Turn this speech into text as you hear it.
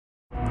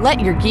Let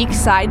your geek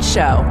side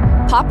show.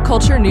 Pop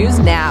culture news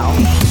now.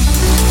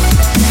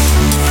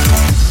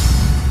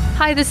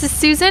 Hi, this is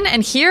Susan,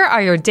 and here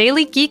are your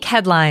daily geek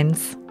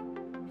headlines.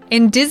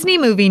 In Disney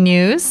movie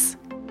news,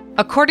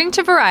 according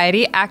to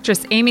Variety,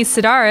 actress Amy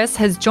Sedaris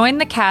has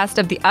joined the cast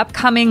of the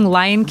upcoming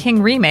Lion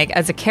King remake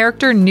as a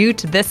character new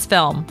to this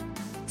film.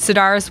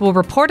 Sedaris will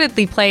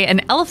reportedly play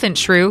an elephant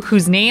shrew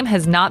whose name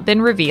has not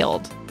been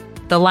revealed.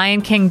 The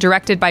Lion King,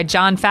 directed by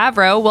Jon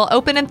Favreau, will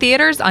open in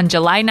theaters on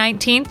July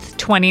 19th,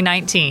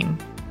 2019.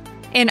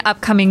 In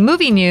upcoming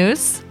movie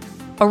news,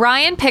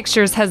 Orion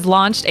Pictures has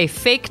launched a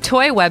fake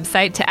toy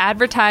website to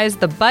advertise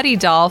the Buddy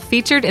doll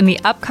featured in the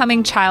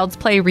upcoming Child's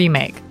Play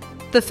remake.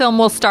 The film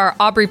will star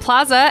Aubrey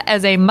Plaza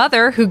as a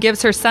mother who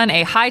gives her son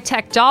a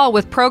high-tech doll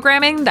with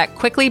programming that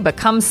quickly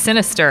becomes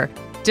sinister,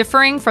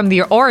 differing from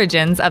the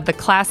origins of the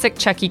classic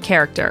Chucky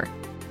character.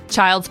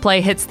 Child's Play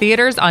hits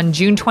theaters on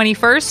June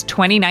 21st,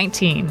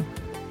 2019.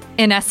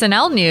 In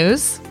SNL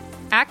news,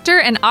 actor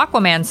and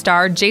Aquaman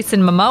star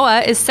Jason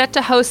Momoa is set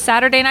to host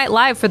Saturday Night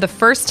Live for the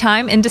first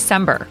time in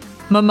December.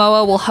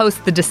 Momoa will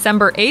host the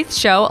December 8th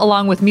show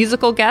along with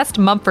musical guest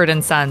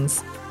Mumford &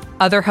 Sons.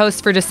 Other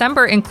hosts for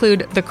December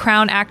include The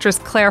Crown actress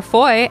Claire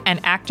Foy and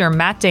actor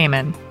Matt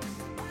Damon.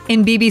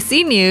 In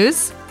BBC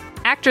News,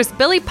 actress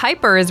Billie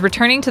Piper is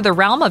returning to the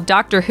realm of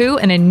Doctor Who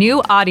in a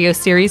new audio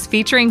series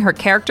featuring her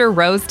character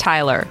Rose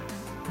Tyler.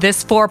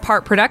 This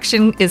 4-part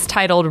production is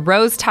titled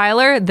Rose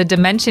Tyler, The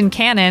Dimension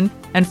Canon,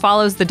 and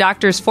follows the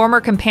Doctor's former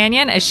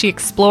companion as she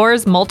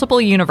explores multiple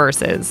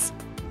universes.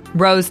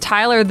 Rose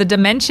Tyler, The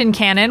Dimension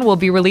Canon will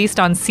be released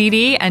on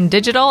CD and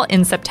digital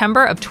in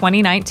September of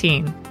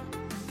 2019.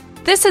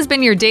 This has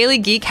been your Daily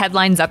Geek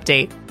Headlines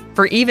Update.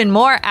 For even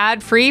more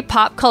ad-free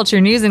pop culture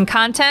news and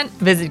content,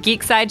 visit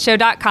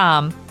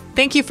geeksideshow.com.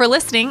 Thank you for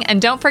listening, and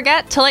don't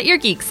forget to let your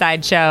geek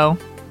side show.